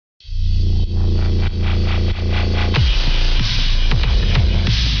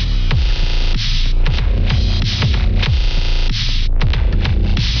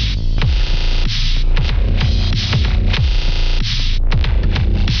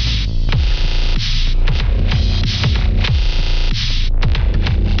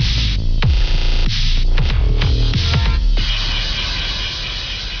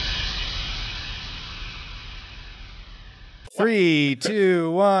3,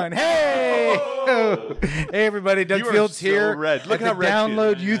 2, 1. Hey! Hey, everybody. Doug Fields here. Red. Look at how the red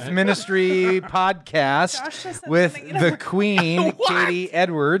Download Youth Ministry podcast with the Queen, Katie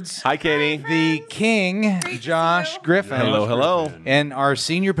Edwards. Hi, Katie. The King, Josh Griffin. Hello. And our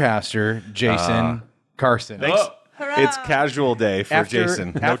senior pastor, Jason Carson. Thanks. It's casual day for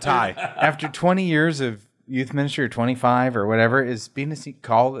Jason. No tie. After 20 years of youth ministry, or 25 or whatever, is being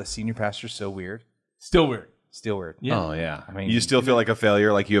called a senior pastor so weird? Still weird. Still weird. Yeah. Oh, yeah. I mean, you still feel like a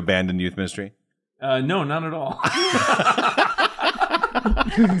failure, like you abandoned youth ministry? No, not at all.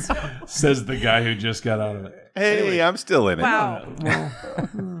 Says the guy who just got out of it. Hey, anyway. I'm still in it. Wow.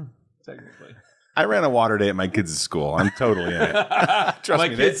 Technically. I ran a water day at my kids' school. I'm totally in it. Trust My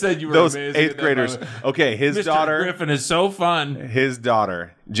me. kid said you were those amazing. 8th graders. Okay, his Mr. daughter. Griffin is so fun. His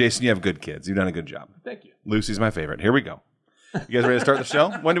daughter. Jason, you have good kids. You've done a good job. Thank you. Lucy's my favorite. Here we go. You guys ready to start the show?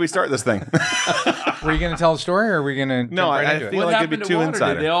 When do we start this thing? Were you going to tell a story, or are we going to No, I into feel it? like it'd be happened too to Water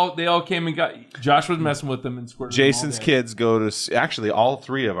insider. Day? They all came and got. Josh was messing with them and squirting. Jason's them all day. kids go to, actually all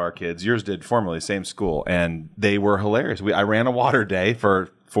 3 of our kids, yours did formerly, same school, and they were hilarious. I ran a water day for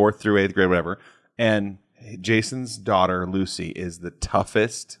 4th through 8th grade, whatever, and Jason's daughter, Lucy, is the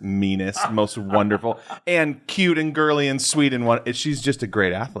toughest, meanest, most wonderful, and cute and girly and sweet, and she's just a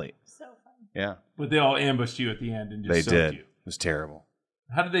great athlete. So fun. Yeah. But they all ambushed you at the end and just They soaked did. you. It was terrible.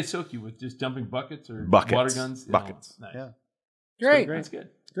 How did they soak you? With just dumping buckets or Buckets. water guns? Buckets. Oh, nice. Yeah. Great. That's good.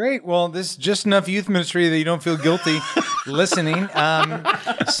 Great. Well, this is just enough youth ministry that you don't feel guilty listening.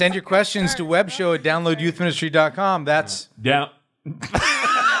 Send your questions to webshow at downloadyouthministry.com. That's Down.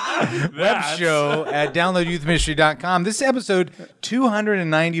 webshow at downloadyouthministry.com. This is episode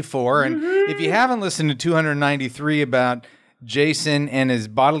 294. And if you haven't listened to 293 about Jason and his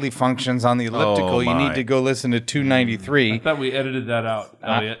bodily functions on the elliptical, you need to go listen to 293. I thought we edited that out,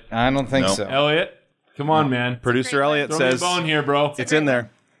 Elliot. I don't think Nope. so. Elliot, come on, man. Producer Elliot Throw me a says bone here, bro. it's in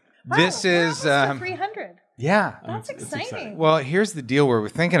there. This is 300. yeah. That's exciting. Well, here's the deal we're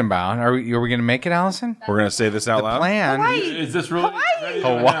thinking about. Are we going to make it, Allison? We're going to say this out loud. Plan. Hawaii. Is this really ready to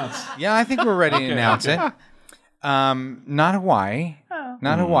Hawaii. announce? Yeah, I think we're ready to announce it. Not Hawaii. Oh.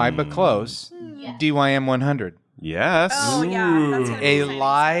 Not Hawaii, but close. DYM 100. Yes. Oh, yeah. That's gonna be A exciting.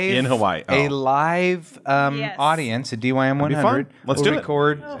 live In Hawaii. A Oh. live Yes. audience at DYM 100. fun. Let's we'll do it.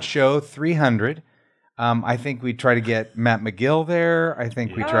 record show 300. I think we try to get Matt McGill there. I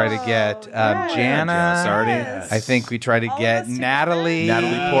think we try to get yes. Jana. Sardi. I think we try to All get of us Natalie.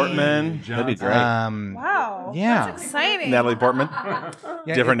 Natalie Portman. That'd be great. Wow. Yeah. That's exciting. Natalie Portman.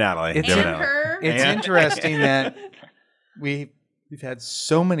 Yeah, Different Natalie. it's Different And Natalie. her. It's And- interesting that we've had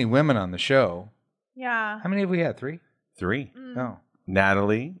so many women on the show. Yeah. How many have we had? 3? 3. Oh,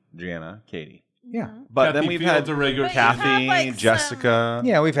 Natalie, Jana, Katie. yeah. But Kathy then we've Fields had a regular But you have, Kathy, like, Jessica.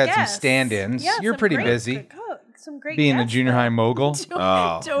 Yeah, we've had some Yes. stand-ins. Yeah, You're some pretty great- busy Some great being a guests, junior though. high mogul.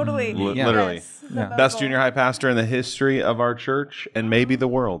 Oh, Totally. Yeah. Literally. Yes, the Yeah. Best mogul. junior high pastor in the history of our church and maybe the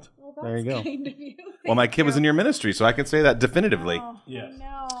world. Well, There you that's go. kind of you. Well, my Thank kid was you. in your ministry, so I can say that definitively. Oh, Yes.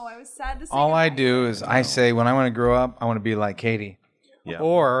 No, I was sad to see. All I goodbye. do is I say, when I want to grow up, I want to be like Katie. Yeah.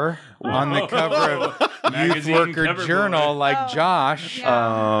 Or on the cover of Youth Magazine Worker cover Journal boy. like Oh, Josh. Yeah.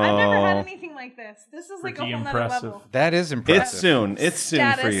 I've never had Oh. anything like this. This is like Pretty a whole nother impressive. level. That is impressive. It's soon. It's soon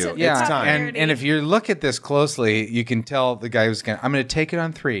Status for you. of Yeah, It's time. and if you look at this closely, you can tell the guy who's going to, I'm going to take it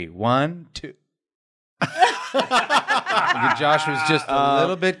on 3. 1, 2. Josh was just a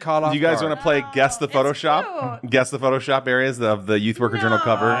little bit caught off Do you guys guard. want to play Guess the It's Photoshop? cute. Guess the Photoshop areas of the Youth Worker Journal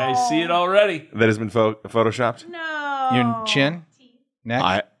cover I see it already. that has been photoshopped? No. Your chin,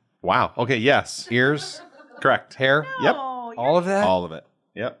 neck, Wow. Okay, yes. ears, Correct. hair, Yep. No, all of that? All of it.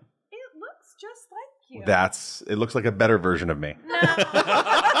 Yep. It looks just like you. It looks like a better version of me.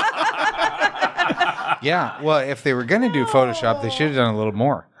 Yeah, well, if they were going to do Photoshop, they should have done a little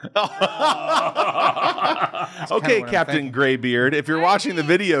more. Okay, what I'm Captain thinking. Graybeard, if you're watching the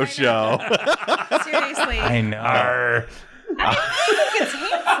video show. Seriously. I know. Arr. I think it's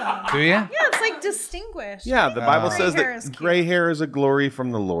handsome. Do you? Yeah, it's like distinguished. Yeah, the Bible Gray says hair is that cute. gray hair is a glory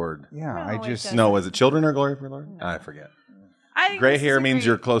from the Lord. Yeah, No, I it just doesn't. No, is it children are glory from the Lord? I forget. I think Gray this is hair a means great-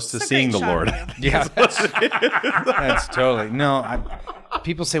 you're close to it's a seeing great the shot Lord. of you. yeah. That's totally no.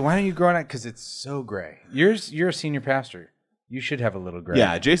 People say, "Why don't you grow on it?" Because it's so gray. You're a senior pastor. You should have a little gray.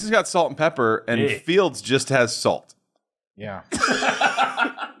 Yeah, Jason's got salt and pepper, and Yeah. Fields just has salt. Yeah.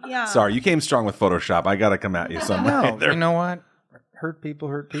 Yeah. Sorry, you came strong with Photoshop. I got to come at you somewhere. No, there. you know what? Hurt people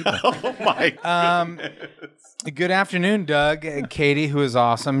hurt people. Oh my Good afternoon, Doug, and Katie, who is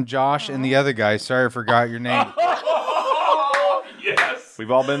awesome, Josh, and the other guy. Sorry, I forgot your name. Yes.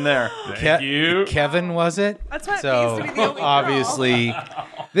 We've all been there. Thank you. Kevin, was it? That's what it So means to be the only girl. obviously,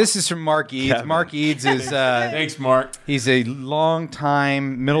 This is from Mark Eads. Kevin. Mark Eads is Thanks, Mark. he's a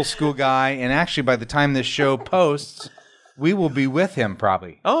long-time middle school guy, and actually, by the time this show posts, we will be with him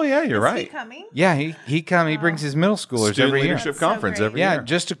probably. Oh yeah, you're Is he right. coming? Yeah, he brings his middle schoolers Student every year. leadership That's so conference great. every Yeah, year.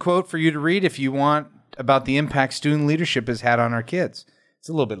 just a quote for you to read if you want about the impact student leadership has had on our kids. It's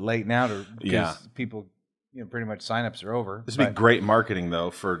a little bit late now because Yeah. people, pretty much signups are over. This would be but- great marketing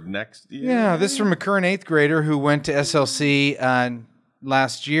though for next year. Yeah, this is from a current 8th grader who went to SLC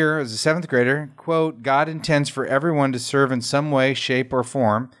last year as a 7th grader. Quote, God intends for everyone to serve in some way, shape, or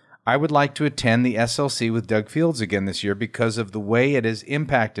form. I would like to attend the SLC with Doug Fields again this year because of the way it has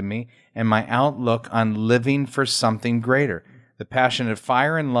impacted me and my outlook on living for something greater. The passionate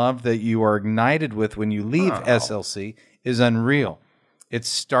fire and love that you are ignited with when you leave SLC is unreal. It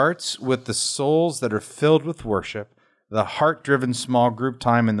starts with the souls that are filled with worship, the heart-driven small group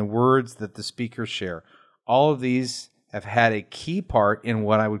time, and the words that the speakers share. All of these have had a key part in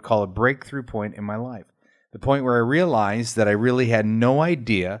what I would call a breakthrough point in my life. The point where I realized that I really had no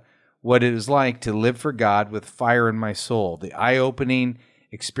idea what it was like to live for God with fire in my soul. The eye-opening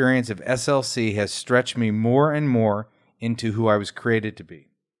experience of SLC has stretched me more and more into who I was created to be.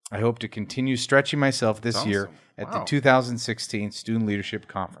 I hope to continue stretching myself this year at the 2016 Student Leadership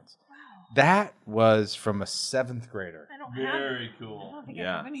Conference. That was from a 7th grader. I don't Very I cool. don't think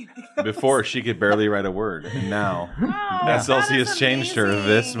Yeah. I have any like those. Before she could barely write a word, and now Wow, SLC that is has changed her amazing.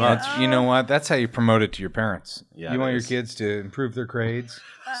 this much. You know what? That's how you promote it to your parents. Yeah, you want it your is. kids to improve their grades?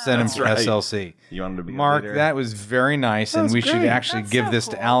 Send them That's to right. SLC. You want him to be a Mark, leader? that was very nice, and was we should great. actually That's give so this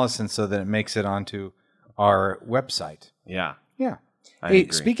cool. to Allison so that it makes it onto our website. Yeah. Yeah. I Hey,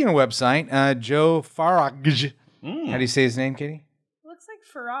 agree. speaking of website, Joe Farage. How do you say his name, Katie? Looks like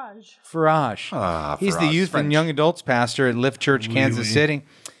Farage. Farage. He's the Farage, youth French. and young adults pastor at Lift Church, Kansas City.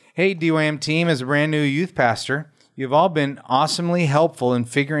 Hey, DYM team, as a brand new youth pastor, you've all been awesomely helpful in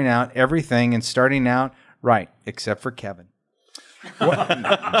figuring out everything and starting out right, except for Kevin. Just kidding.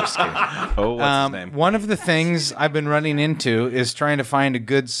 Oh, what's his name? One of the things I've been running into is trying to find a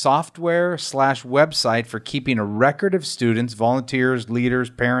good software/website for keeping a record of students, volunteers,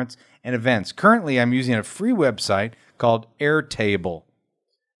 leaders, parents, and events. Currently, I'm using a free website called Airtable,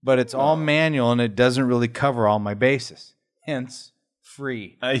 but it's all manual and it doesn't really cover all my bases. Hence,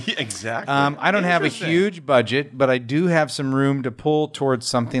 free. Exactly. I don't have a Interesting. huge budget, but I do have some room to pull towards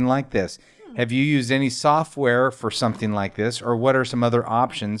something like this. Have you used any software for something like this, or what are some other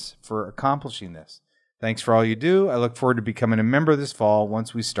options for accomplishing this? Thanks for all you do. I look forward to becoming a member this fall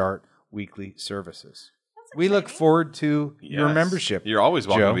once we start weekly services. We look forward to your Yes. membership. You're always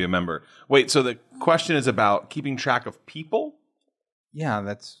welcome Joe. to be a member. Wait, so the question is about keeping track of people? Yeah,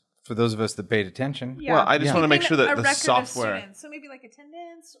 that's for those of us that paid attention. Yeah. Well, I just Yeah. want to make Keeping sure a that the record of software. students. So maybe like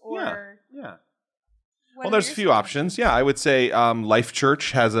attendance Yeah. or. Yeah. what Well, are there's a your few suggestions? options. Yeah, I would say Life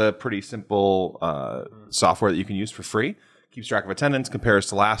Church has a pretty simple software that you can use for free. Keeps track of attendance, compares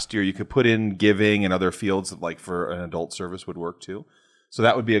to last year. You could put in giving and other fields that, like for an adult service, would work too. So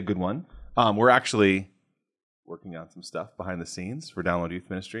that would be a good one. We're actually working on some stuff behind the scenes for Download Youth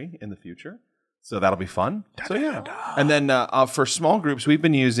Ministry in the future. So that'll be fun. So yeah. And then for small groups, we've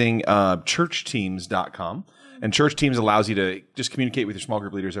been using churchteams.com. And Church Teams allows you to just communicate with your small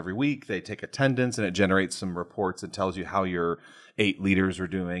group leaders every week. They take attendance and it generates some reports and tells you how your 8 leaders are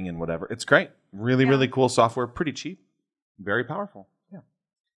doing and whatever. It's great. Really, really cool software. Pretty cheap. Very powerful.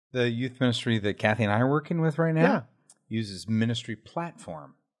 The youth ministry that Kathy and I are working with right now Yeah. uses Ministry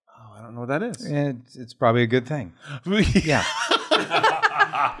Platform. Oh, I don't know what that is. It's probably a good thing. Yeah.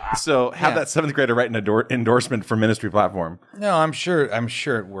 So have Yeah. that 7th grader write an endorsement for Ministry Platform. No, I'm sure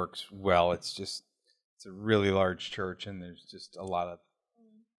it works well. It's a really large church, and there's just a lot of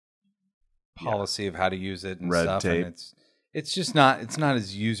policy of how to use it and Red stuff. tape. And it's just not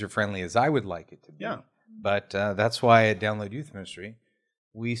as user friendly as I would like it to be. Yeah. But that's why at Download Youth Ministry,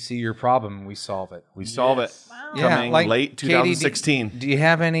 we see your problem and we solve it. We solve it. Wow. Coming late Katie, 2016. do you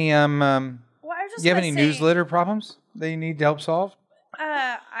have any Well, I was just do you have gonna any say, newsletter problems that you need to help solve?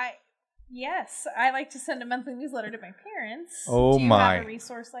 Yes, I like to send a monthly newsletter to my parents. Oh, Do you my. have a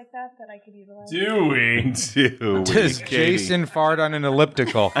resource like that I could utilize? Do we? Does Katie. Jason fart on an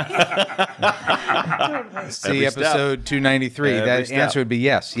elliptical? See Every step. episode 293. Every That step. answer would be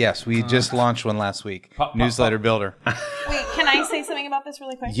yes. Yes, we just launched one last week. Pop, pop, Newsletter builder. Wait, can I say something about this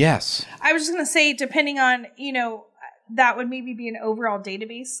really quick? Yes. I was just going to say, depending on, that would maybe be an overall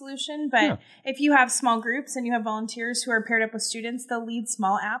database solution. But if you have small groups and you have volunteers who are paired up with students, the Lead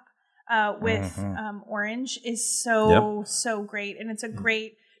Small app with Orange is so great. And it's a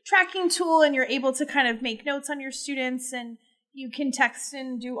great tracking tool, and you're able to kind of make notes on your students and, you can text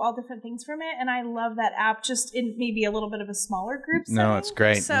and do all different things from it, and I love that app. Just in maybe a little bit of a smaller group. No, it's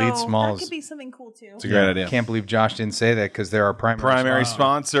great. So Lead Smalls. That could be something cool too. It's a great idea. Can't believe Josh didn't say that because they're our primary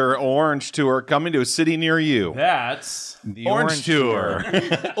Sponsor, Orange Tour, coming to a city near you. That's The Orange Tour.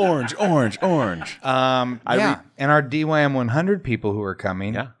 Orange. And our DYM 100 people who are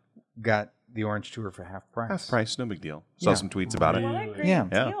coming Yeah. got the Orange Tour for half price. Half price, no big deal. Saw Yeah. some tweets about it. What a great Yeah.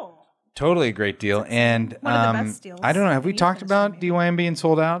 deal. Totally a great deal. And One of the best deals I don't know. Have we in talked youth about industry, DYM being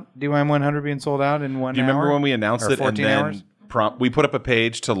sold out? DYM 100 being sold out in 1 hour? Do you remember when we announced Or it and 14 hours? then we put up a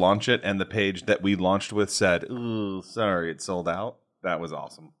page to launch it, and the page that we launched with said, "Ooh, sorry, it's sold out." That was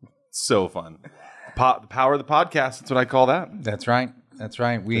awesome. So fun. The power of the podcast. That's what I call that. That's right. That's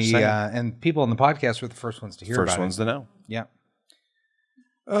right. We Just saying. and people in the podcast were the first ones to hear First about ones it. to know. Yeah.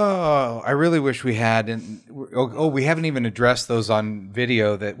 Oh, I really wish we had. And we haven't even addressed those on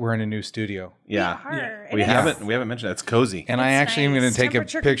video that we're in a new studio. Yeah. We are. We It is. haven't mentioned it. It's cozy. And I It's actually am going nice. to take a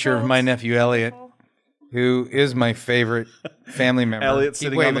Temperature picture of controlled. my nephew Elliot, who is my favorite family member. Elliot's Keep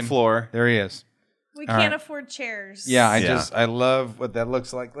sitting on the waving. floor. There he is. We All can't right. afford chairs. Yeah, Yeah. I love what that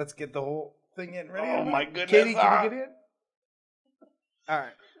looks like. Let's get the whole thing in. Ready? Oh, my goodness. Katie, can you get in? All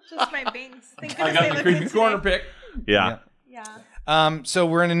right. Just my bangs. Thank I goodness got they the look creepy good corner today. pick. Yeah. Yeah. So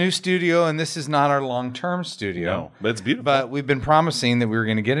we're in a new studio, and this is not our long-term studio. No, but it's beautiful. But we've been promising that we were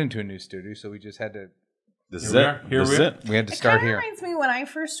going to get into a new studio, so we just had to. this Here is we it. are. Here This we is are. it. We had to It start kind of here. reminds me when I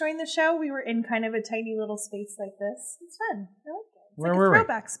first joined the show, we were in kind of a tiny little space like this. It's fun. I like it. It's Where like were a we?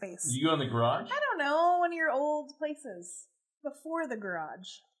 throwback space. You go in the garage? I don't know, one of your old places before the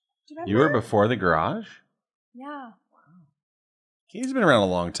garage. Do you remember? You were before the garage? Yeah. Katie's been around a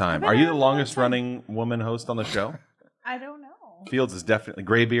long time. I've been Are you around the a long longest time. running woman host on the show? I don't know. Fields is definitely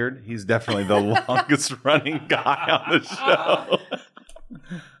graybeard. He's definitely the longest running guy on the show.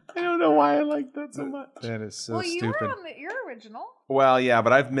 I don't know why I like that so much. That is so Well, you stupid. were on your original. Well, yeah,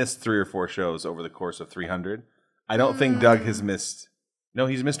 but I've missed 3 or 4 shows over the course of 300. I don't think Doug has missed. No,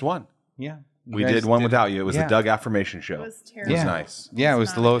 he's missed one. Yeah. We You guys did one without you. It was yeah. the Doug affirmation show. It was It terrible. was Yeah. nice. Yeah, it was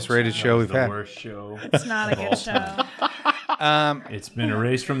It's the not a lowest good rated show. show we've The had. worst show. It's not a of all good show. time. It's been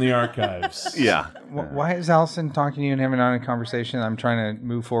erased from the archives. Yeah. Why is Allison talking to you and having an honest conversation? I'm trying to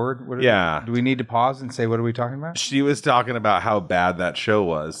move forward. Yeah. Do we need to pause and say, what are we talking about? She was talking about how bad that show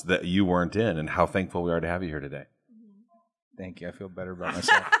was that you weren't in and how thankful we are to have you here today. Thank you. I feel better about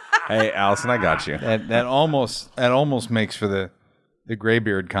myself. Hey, Allison, I got you. that almost makes for the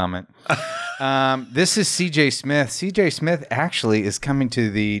graybeard comment. This is CJ Smith. CJ Smith actually is coming to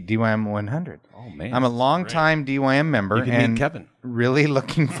the DYM 100. Oh, man. I'm a longtime DYM member You can and meet Kevin. really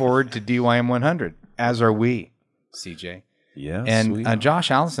looking forward to DYM 100, as are we, CJ. Yes, And Josh,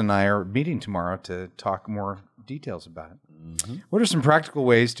 Allison, and I are meeting tomorrow to talk more details about it. What are some practical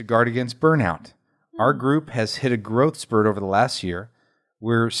ways to guard against burnout? Our group has hit a growth spurt over the last year.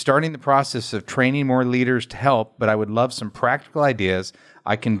 We're starting the process of training more leaders to help, but I would love some practical ideas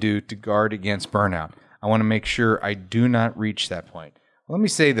I can do to guard against burnout. I want to make sure I do not reach that point. Let me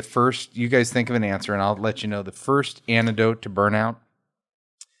say the first, you guys think of an answer, and I'll let you know the first antidote to burnout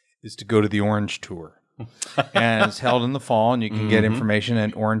is to go to the Orange Tour. And it's held in the fall, and you can get information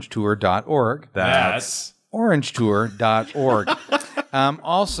at orangetour.org. That's orangetour.org.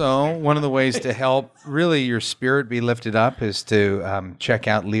 Also, one of the ways to help really your spirit be lifted up is to check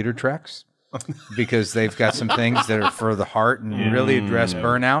out Leader Treks, because they've got some things that are for the heart and really address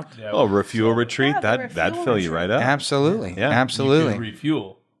burnout. refuel retreat. Yeah, the That'd refuel fill you right up. Absolutely. Yeah. Absolutely. You can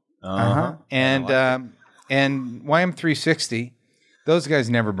refuel. Uh-huh. And YM360, those guys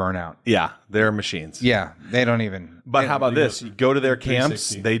never burn out. Yeah, they're machines. Yeah, they don't even. But how about this? You go to their camps.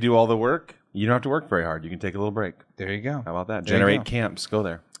 360. They do all the work. You don't have to work very hard. You can take a little break. There you go. How about that? There you Generate go. camps. Go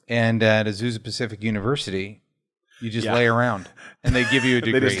there. And at Azusa Pacific University, you just Yeah. lay around, and they give you a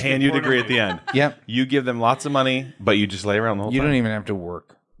degree. They just hand you a degree at the end. Yep. You give them lots of money, but you just lay around the whole You time. don't even have to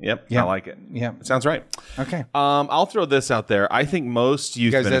work. Yep. Yeah. I like it. Yep. It sounds right. Okay. I'll throw this out there. I think most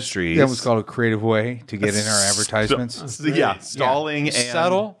youth Guys, ministries. that was called a creative way to get in our advertisements. Yeah, stalling and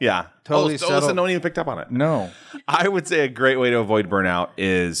Subtle. Yeah, Totally subtle. subtle. No one even picked up on it. No. I would say a great way to avoid burnout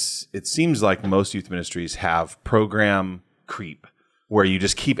is it seems like most youth ministries have program creep where you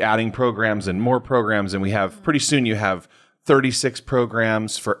just keep adding programs and more programs. And we have pretty soon you have 36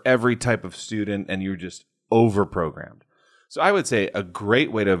 programs for every type of student and you're just over programmed. So I would say a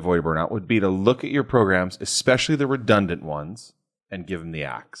great way to avoid burnout would be to look at your programs, especially the redundant ones, and give them the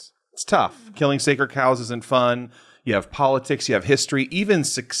axe. It's tough. Killing sacred cows isn't fun. You have politics, you have history, even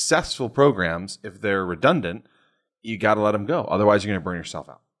successful programs, if they're redundant, you got to let them go. Otherwise, you're going to burn yourself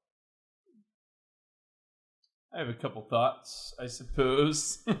out. I have a couple thoughts, I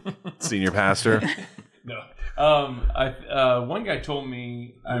suppose. Senior pastor. No. One guy told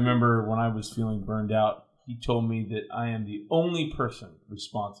me, I remember when I was feeling burned out, he told me that I am the only person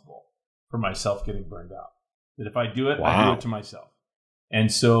responsible for myself getting burned out. That if I do it, I do it to myself.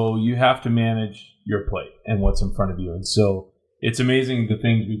 And so you have to manage your plate and what's in front of you. And so it's amazing the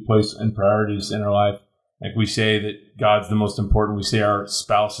things we place in priorities in our life. Like we say that God's the most important. We say our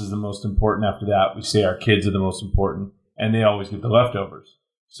spouse is the most important. After that, we say our kids are the most important. And they always get the leftovers.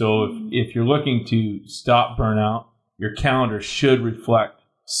 So if you're looking to stop burnout, your calendar should reflect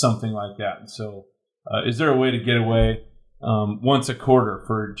something like that. And so is there a way to get away once a quarter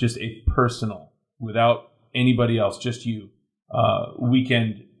for just a personal, without anybody else, just you,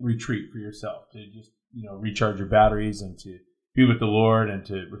 weekend retreat for yourself to just, recharge your batteries and to be with the Lord and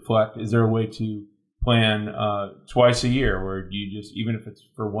to reflect? Is there a way to plan twice a year where you just, even if it's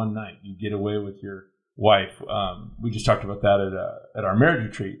for one night, you get away with your wife? We just talked about that at our marriage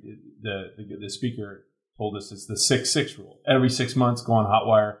retreat. The speaker told us it's the 6-6 rule. Every 6 months, go on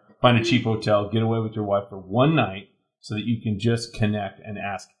Hotwire, find a cheap hotel, get away with your wife for one night so that you can just connect and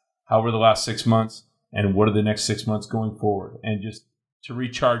ask, how were the last 6 months and what are the next 6 months going forward? And just to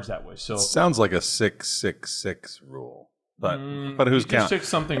recharge that way. So sounds like a 6-6-6 rule, but who's counting? Just took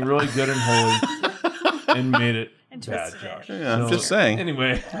something really good and holy and made it And bad, twisted it. Josh. Yeah, I'm just saying.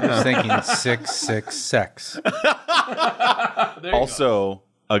 Anyway, I was thinking 6-6 sex. there you Also,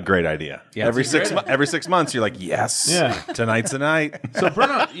 a great idea. Yeah, every it's a every 6 months, you're like, yes, Yeah. tonight's the night. So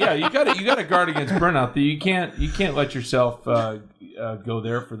burnout, yeah, you got to guard against burnout. You can't let yourself go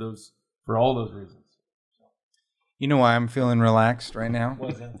there for all those reasons. You know why I'm feeling relaxed right now? Why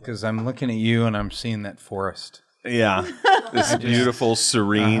is that? Because I'm looking at you and I'm seeing that forest. Yeah, this beautiful,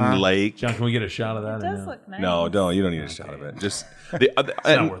 serene lake. John, can we get a shot of that? It does look nice. No, you don't need a shot of it. Just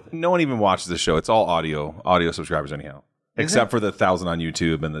not worth it. no one even watches the show. It's all audio subscribers anyhow, except for the 1,000 on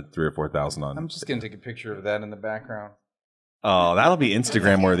YouTube and the 3,000 or 4,000 on. I'm just going to take a picture of that in the background. Oh, that'll be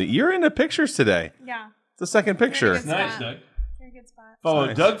Instagram worthy. You're into pictures today. Yeah. It's the second picture Very good. Nice, Spot. Doug. Very good spot. Follow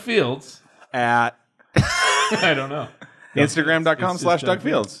Nice. Doug Fields. at I don't know. Instagram.com/Doug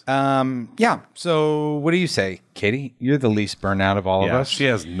Fields. Yeah. So what do you say, Katie? You're the least burnout of all of Yeah, us. she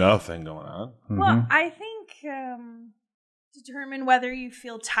has nothing going on. Well, I think determine whether you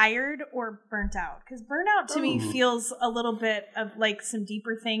feel tired or burnt out. Because burnout to me feels a little bit of like some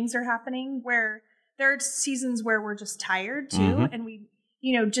deeper things are happening where there are seasons where we're just tired too. And we,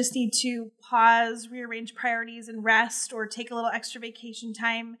 just need to pause, rearrange priorities and rest or take a little extra vacation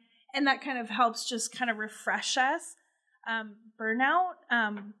time. And that kind of helps just kind of refresh us. Burnout,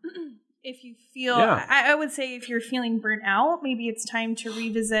 if you feel, I would say if you're feeling burnt out, maybe it's time to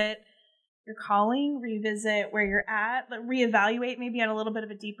revisit your calling, revisit where you're at, reevaluate maybe on a little bit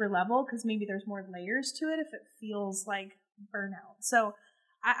of a deeper level because maybe there's more layers to it if it feels like burnout. So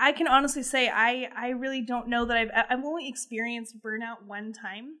I can honestly say I really don't know that I've only experienced burnout one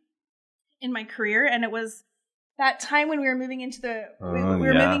time in my career, and it was that time when we were moving into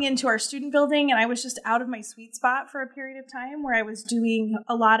moving into our student building, and I was just out of my sweet spot for a period of time where I was doing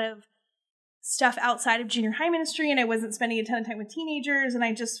a lot of stuff outside of junior high ministry, and I wasn't spending a ton of time with teenagers, and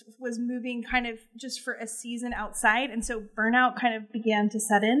I just was moving kind of just for a season outside, and so burnout kind of began to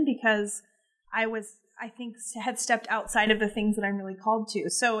set in because I think had stepped outside of the things that I'm really called to.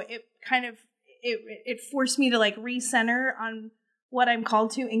 So it kind of it forced me to like recenter on what I'm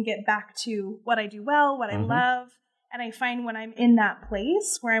called to and get back to what I do well, what I love. And I find when I'm in that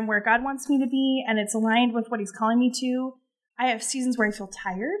place where I'm where God wants me to be and it's aligned with what he's calling me to, I have seasons where I feel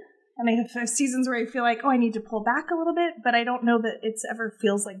tired and I have seasons where I feel like, I need to pull back a little bit, but I don't know that it's ever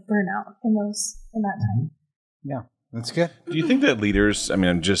feels like burnout in that time. Yeah, that's good. Do you think that leaders,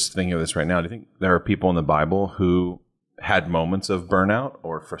 I'm just thinking of this right now, do you think there are people in the Bible who had moments of burnout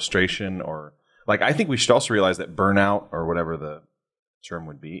or frustration or I think we should also realize that burnout or whatever the term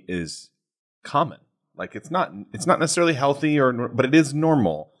would be is common. It's not necessarily healthy but it is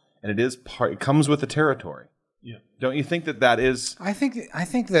normal and it comes with the territory. Yeah. Don't you think that is? I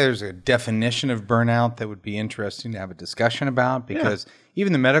think there's a definition of burnout that would be interesting to have a discussion about because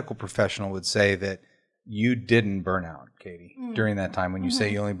even the medical professional would say that you didn't burn out, Katie, during that time when you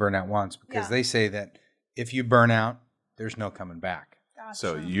say you only burn out once because they say that if you burn out, there's no coming back. Gotcha.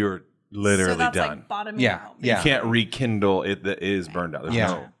 So you're literally so that's done. Like bottoming out. You can't rekindle it that is burned out. There's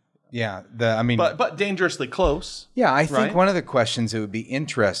no. Yeah. But dangerously close. Yeah, I think right? one of the questions that would be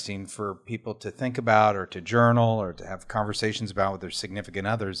interesting for people to think about or to journal or to have conversations about with their significant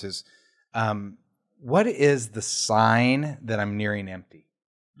others is what is the sign that I'm nearing empty?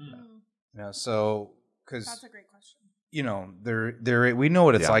 So because that's a great question. We know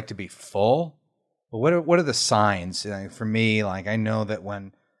what it's like to be full, but what are the signs? For me, I know that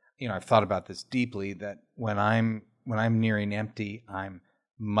when I've thought about this deeply, that when I'm nearing empty, I'm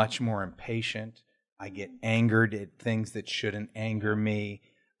much more impatient. I get angered at things that shouldn't anger me.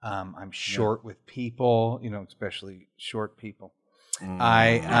 I'm short with people, especially short people.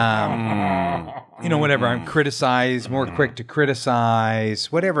 Whatever, I'm criticized, more quick to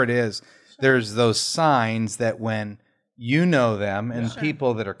criticize, whatever it is. There's those signs that when you know them and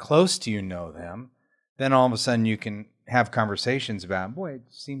people that are close to you know them, then all of a sudden you can have conversations about, boy, it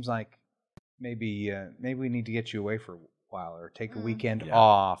seems like maybe we need to get you away for a while or take a weekend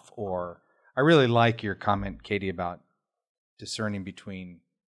off. Or I really like your comment, Katie, about discerning between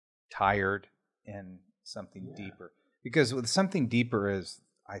tired and something deeper. Because with something deeper is,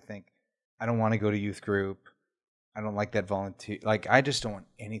 I think, I don't want to go to youth group. I don't like that volunteer. Like, I just don't want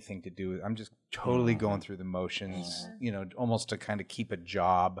anything to do with it. I'm just totally going through the motions, almost to kind of keep a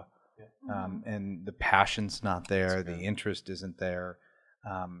job. And the passion's not there. The interest isn't there.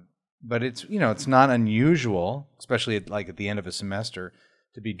 But it's, it's not unusual, especially at the end of a semester,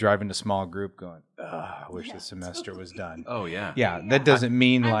 to be driving a small group going, I wish the semester was done. Oh, yeah. Yeah, that doesn't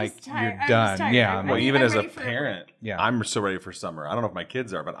mean you're done. Yeah. Well, even as a parent, Yeah. I'm so ready for summer. I don't know if my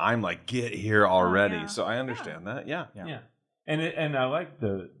kids are, but I'm like, get here already. yeah. So I understand that. Yeah. And I like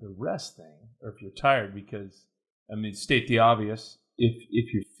the rest thing, or if you're tired, because, state the obvious.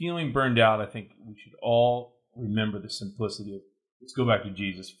 If you're feeling burned out, I think we should all remember the simplicity of, let's go back to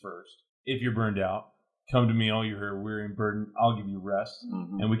Jesus first. If you're burned out, come to me, all you who are weary and burdened, I'll give you rest.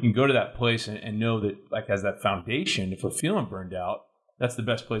 And we can go to that place and know that, as that foundation, if we're feeling burned out, that's the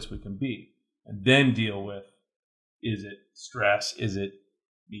best place we can be. And then deal with, is it stress? Is it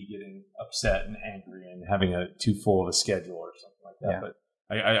me getting upset and angry and having too full of a schedule or something like that? Yeah. But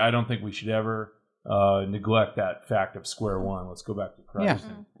I don't think we should ever neglect that fact of square one. Let's go back to Christ.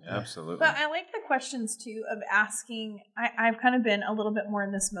 Yeah. Absolutely. But I like the questions too of asking. I've kind of been a little bit more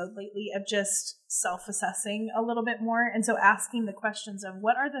in this mode lately of just self-assessing a little bit more. And so asking the questions of,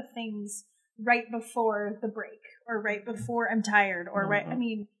 what are the things right before the break or right before I'm tired or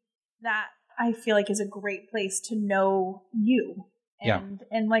that I feel like is a great place to know you.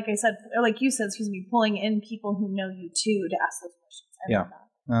 And like I said, or like you said, pulling in people who know you too to ask those questions. I love that.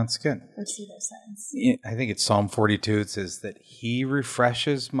 That's good. Or see those signs. I think it's Psalm 42. It says that he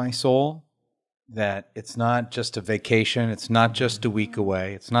refreshes my soul, that it's not just a vacation. It's not just a week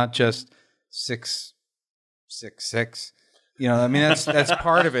away. It's not just 666. That's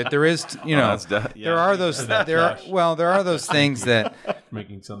part of it. There is, there are those, there are those things that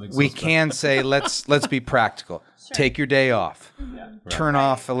Making something we can say, let's be practical. Sure. Take your day off. Yeah. Turn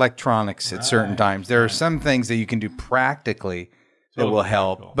off electronics at certain times. There are some things that you can do practically that will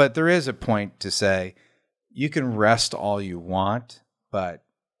help. But there is a point to say, you can rest all you want, but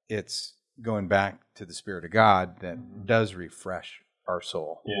it's going back to the Spirit of God that does refresh our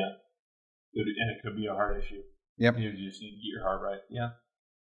soul. Yeah. And it could be a heart issue. Yep. You just need to get your heart right. Yeah.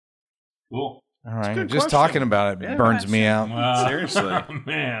 Cool. All right. Just talking about it burns me out. Wow. Seriously.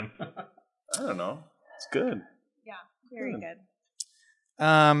 Man. I don't know. It's good. Yeah. Very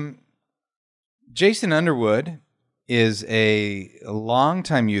good. Jason Underwood is a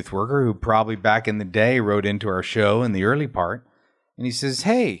longtime youth worker who probably back in the day wrote into our show in the early part. And he says,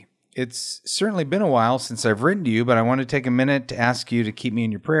 hey, it's certainly been a while since I've written to you, but I want to take a minute to ask you to keep me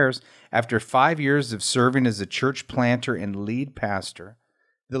in your prayers. After 5 years of serving as a church planter and lead pastor,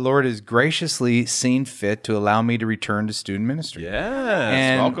 the Lord has graciously seen fit to allow me to return to student ministry. Yes,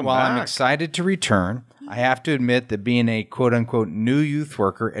 and welcome while back. I'm excited to return, I have to admit that being a quote-unquote new youth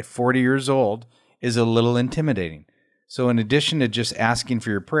worker at 40 years old is a little intimidating. So in addition to just asking for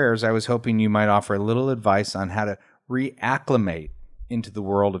your prayers, I was hoping you might offer a little advice on how to reacclimate into the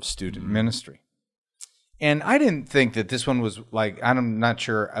world of student ministry. And I didn't think that this one was I'm not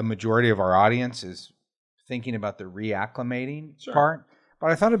sure a majority of our audience is thinking about the reacclimating part,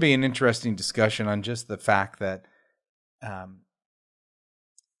 but I thought it'd be an interesting discussion on just the fact that,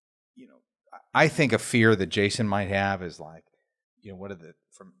 I think a fear that Jason might have is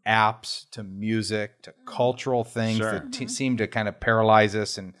from apps to music to cultural things that seem to kind of paralyze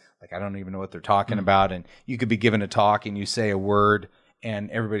us, and I don't even know what they're talking about. And you could be given a talk and you say a word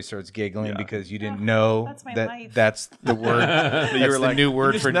and everybody starts giggling because you didn't know that's the word. That's the new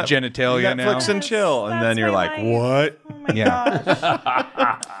word for genitalia now. Netflix and chill, and then you're like, life. what? Oh my gosh.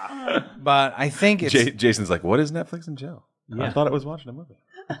 But I think it's Jason's like, what is Netflix and chill? Yeah. I thought it was watching a movie.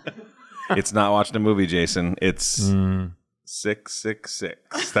 It's not watching a movie, Jason. It's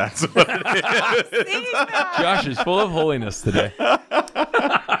 666. That's what it is. Josh is full of holiness today.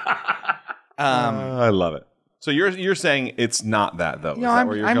 I love it. So you're saying it's not that, though? Is that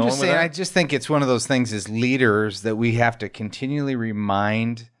where you're going with that? I just think it's one of those things as leaders that we have to continually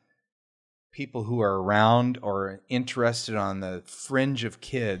remind people who are around or interested on the fringe of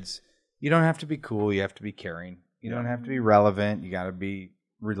kids, you don't have to be cool. You have to be caring. You don't have to be relevant. You got to be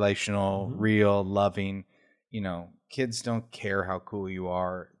relational, real, loving. Kids don't care how cool you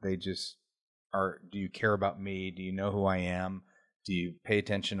are. They just are. Do you care about me? Do you know who I am? Do you pay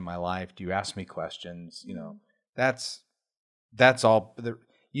attention to my life? Do you ask me questions? That's all.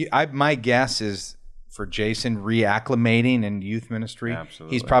 My guess is for Jason reacclimating in youth ministry,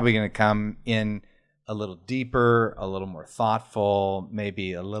 he's probably going to come in a little deeper, a little more thoughtful,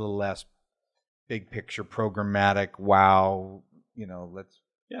 maybe a little less big picture programmatic. Wow, he'll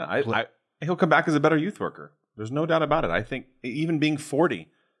come back as a better youth worker. There's no doubt about it. I think even being 40,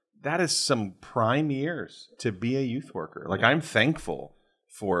 that is some prime years to be a youth worker. Like, I'm thankful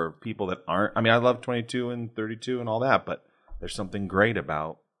for people that aren't. I mean, I love 22 and 32 and all that, but there's something great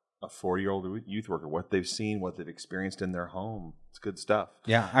about a 40-year-old youth worker, what they've seen, what they've experienced in their home. It's good stuff.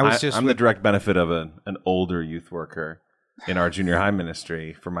 Yeah, I'm the direct benefit of an older youth worker in our junior high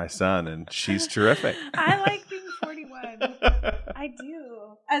ministry for my son, and she's terrific. I like being 41. I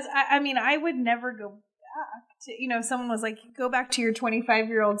do. I would never go back to, someone was like, go back to your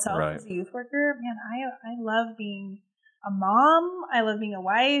 25-year-old self as a youth worker. Man, I love being a mom. I love being a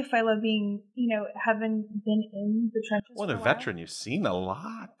wife. I love being, having been in the trenches. Well, a veteran, you've seen a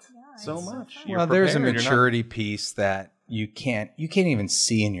lot, so much. Well, there's a maturity piece that you can't even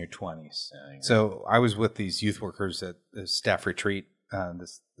see in your 20s. So I was with these youth workers at the staff retreat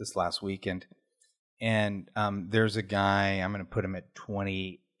this last weekend, and there's a guy, I'm going to put him at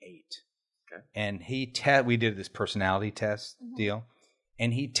 28. Okay. And we did this personality test deal,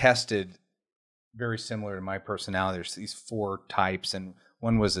 and he tested very similar to my personality. There's these 4 types, and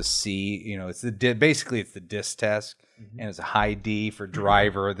one was a C. It's basically it's the DISC test, and it's a high D for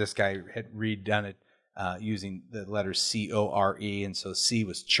driver. This guy had redone it using the letters CORE, and so C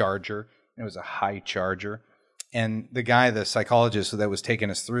was charger. And it was a high charger. And the psychologist that was taking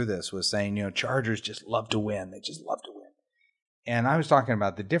us through this was saying, chargers just love to win. They just love to win. And I was talking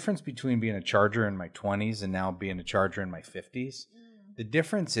about the difference between being a charger in my 20s and now being a charger in my 50s. The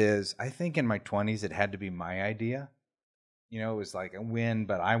difference is, I think in my 20s, it had to be my idea. It was like a win,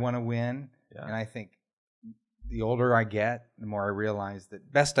 but I want to win. Yeah. And I think the older I get, the more I realize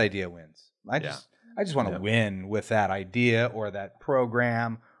that best idea wins. I just want to win with that idea or that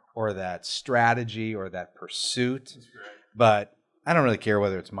program or that strategy or that pursuit. But I don't really care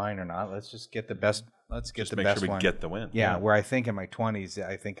whether it's mine or not. Let's just get the best. Let's get the best one. Make sure we get the win. Yeah, where I think in my 20s,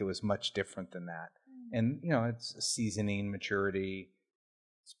 I think it was much different than that. And, it's seasoning, maturity,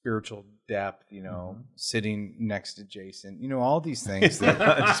 spiritual depth, sitting next to Jason, all these things that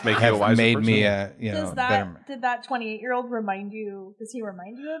just make have made person. Me a, better. Did that 28-year-old does he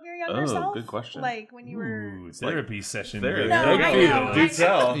remind you of your younger self? Good question. Like when you were... Therapy session. Therapy. No, Do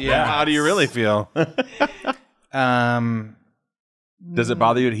tell. Yeah. How do you really feel? Does it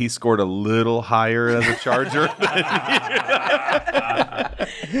bother you that he scored a little higher as a charger?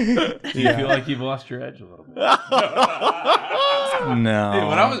 Do you feel like you've lost your edge a little bit? No. Hey,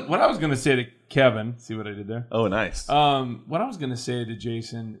 what I was going to say to Kevin, see what I did there? Oh, nice. What I was going to say to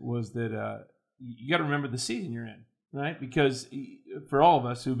Jason was that you got to remember the season you're in, right? Because for all of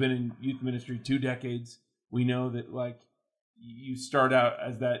us who've been in youth ministry 2 decades, we know that you start out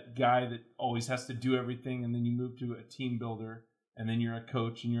as that guy that always has to do everything, and then you move to a team builder. And then you're a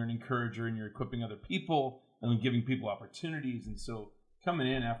coach and you're an encourager and you're equipping other people and giving people opportunities. And so coming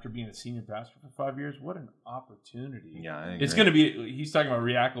in after being a senior pastor for 5 years, what an opportunity. Yeah, I agree. It's going to be, he's talking about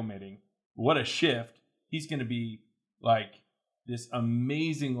reacclimating. What a shift. He's going to be like this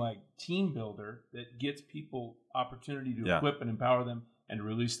amazing team builder that gets people opportunity to equip and empower them and to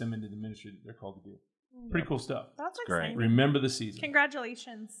release them into the ministry that they're called to do. Pretty cool stuff. That's great. Remember the season.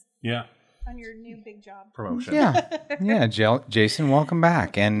 Congratulations. Yeah. On your new big job. Promotion. Yeah, Jason, welcome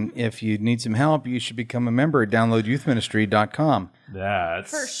back. And if you need some help, you should become a member at downloadyouthministry.com. That's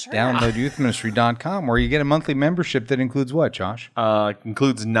for sure. Downloadyouthministry.com, where you get a monthly membership that includes what, Josh?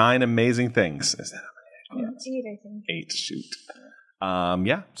 Includes 9 amazing things. Is that how many? 8, I think. 8, shoot.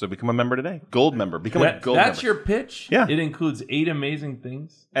 So become a member today. Gold member. Become a gold member. That's your pitch? Yeah. It includes 8 amazing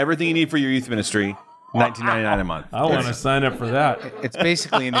things? Everything you need for your youth ministry, $19.99 a month. I want to sign up for that. It's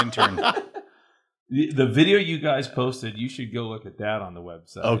basically an intern. The video you guys posted, you should go look at that on the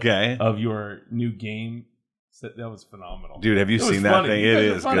website. Okay. Of your new game. That was phenomenal. Dude, have you seen that thing? It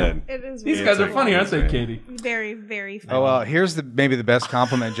is good. It is. These guys are funny, aren't they, Katie? Very, very funny. Oh, well, here's maybe the best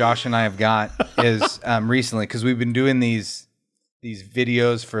compliment Josh and I have got is recently, because we've been doing these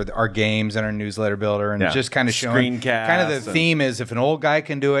videos for our games and our newsletter builder and just kind of showing. Screencasts. Kind of the theme is if an old guy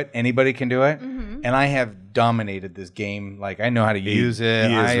can do it, anybody can do it. Mm-hmm. And I have dominated this game. Like I know how to use it.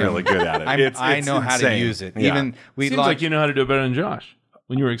 He is really good at it. I know how to use it. Yeah. Even we Seems like you know how to do it better than Josh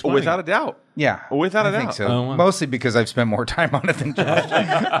when you were explaining. Without a doubt. Yeah, Without a I think doubt. so. Oh, wow. Mostly because I've spent more time on it than Josh.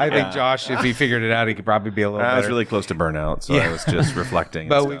 I think Josh, if he figured it out, he could probably be a little I was better. really close to burnout, so I was just reflecting.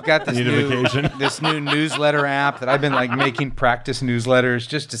 But and we've stuff. got this Need a vacation? this new newsletter app that I've been like making practice newsletters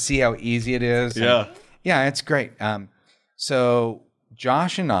just to see how easy it is. And yeah, it's great. So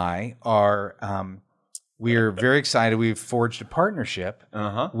Josh and I are we're very excited. We've forged a partnership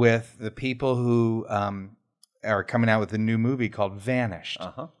with the people who are coming out with a new movie called Vanished.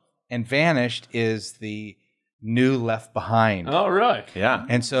 And Vanished is the new Left Behind. Oh, right. Yeah.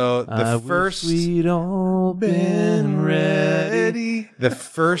 And so the first we'd all been ready. the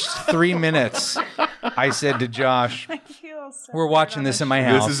first 3 minutes, I said to Josh, I feel so we're bad watching on this in my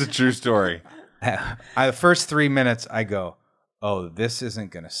house. This is a true story. The first 3 minutes, I go, oh, this isn't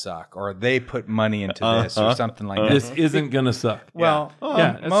going to suck. Or they put money into this or something like that. This isn't going to suck. Well,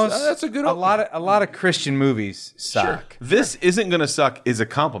 Yeah, that's a good a lot of Christian movies suck. This isn't going to suck is a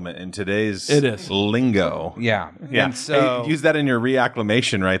compliment in today's It is. lingo. Yeah. Yeah. And so Hey, use that in your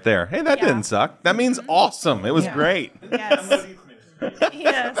reacclamation right there. Hey, that didn't suck. That means awesome. It was great. Yes.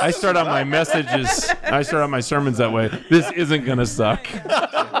 Yes. I start out my messages. I start out my sermons that way. This isn't going to suck.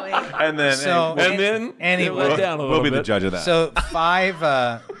 And then So- hey, And then Anyway, it went down a little we'll be bit. the judge of that. So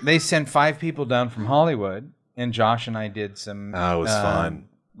they sent 5 people down from Hollywood, and Josh and I did some. Oh, it was fun.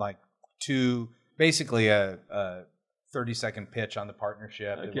 Like basically a 30-second pitch on the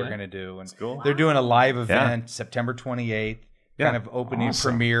partnership that we're going to do, and cool. they're doing a live event September 28th, kind of opening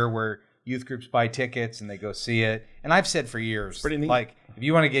Awesome. premiere where youth groups buy tickets and they go see it. And I've said for years, pretty neat. like if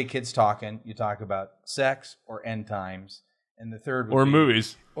you want to get kids talking, you talk about sex or end times. And the third would Or be,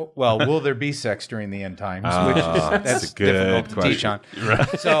 movies. well, will there be sex during the end times? Which that's is a good difficult to teach on.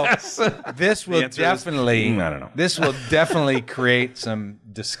 So this will answer is, definitely, I don't know. This will definitely create some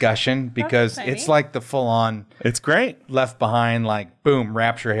discussion because exciting. it's like the full-on It's great. Left Behind. Like boom,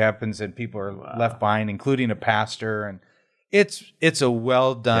 rapture happens and people are left behind, including a pastor, and it's a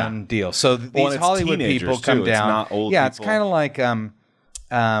well done deal. So Well, these and it's Hollywood teenagers, people come too. It's down. not old yeah, it's people. kind of like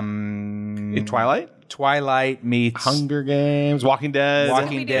In Twilight, Twilight meets Hunger Games, Walking Dead.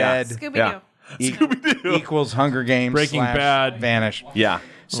 Walking Dead. Scooby-Doo. Equals Hunger Games, Breaking / Bad. Vanish. Yeah.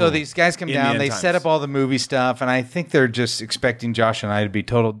 So these guys come In the down, end they times. set up all the movie stuff, and I think they're just expecting Josh and I to be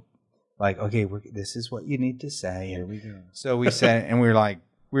total, like, okay, this is what you need to say. Here we go. So we said, and we were like,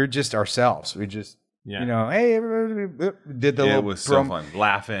 we're just ourselves. We just, Yeah. you know, hey, everybody did the It little was so fun.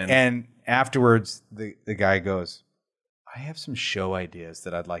 Laughing. And afterwards, the guy goes, I have some show ideas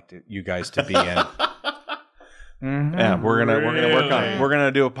that I'd like you guys to be in. yeah, we're gonna work on it. We're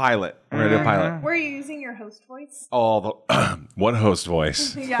gonna do a pilot. We're gonna do a pilot. Were you using your host voice? All the what host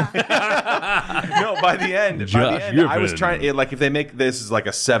voice? Yeah. No, by the end, Josh, I was trying. Like, if they make this is like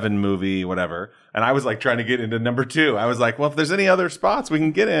a 7 movie, whatever, and I was like trying to get into number 2. I was like, well, if there's any other spots we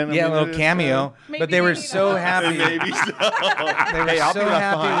can get in, Yeah, I a mean, little it's, cameo. Maybe But they were we need so a- happy. Maybe so. They were Hey, I'll so be left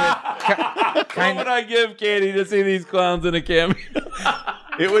happy with What would I give Katie to see these clowns in a cameo?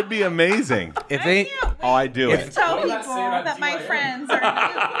 It would be amazing. if they Oh, I do it. Tell people that my friends are new.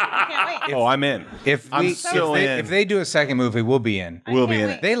 I can't wait. Oh, I'm in. if so in. if they do a second movie, we'll be in. We'll be can't in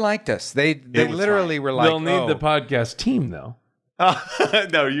wait. it. They liked us. They was literally were like, They'll need oh. the podcast team, though.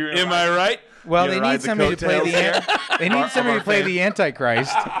 No, you're. Am I right? Well, You they ride need the somebody to play the coattails they need somebody to play the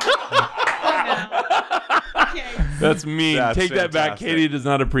Antichrist. Okay. That's mean. That's Take that back. fantastic. Katie does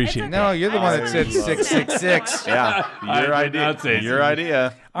not appreciate It's that. No, you're the one that said I love it. 666. Yeah, I your did idea. not say Your so.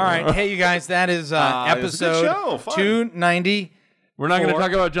 idea. All right, hey you guys, that is it was a good episode show. Fun. 290. We're not going to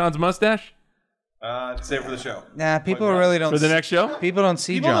talk about John's mustache Save it for the show. Nah, people really don't. for the next show? People don't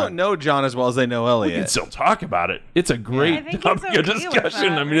see People John. don't know John as well as they know We can Elliot. still talk about it. It's a I great think topic he's of okay with discussion.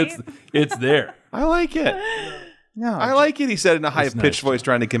 that, I mean, right? it's there. I like it. No, I like it. He said in a high It's pitched nice. voice,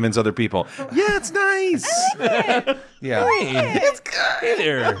 trying to convince other people. Yeah, it's nice. yeah. Hey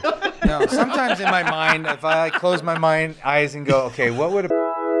there. No, sometimes in my mind, if I like, close my eyes and go, okay, what would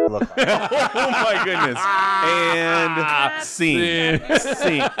a look like? Oh my goodness. And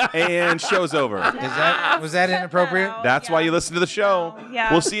scene. And show's over. Was that inappropriate? That's why you listen to the show.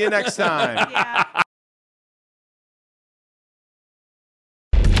 Yeah. We'll see you next time. Yeah.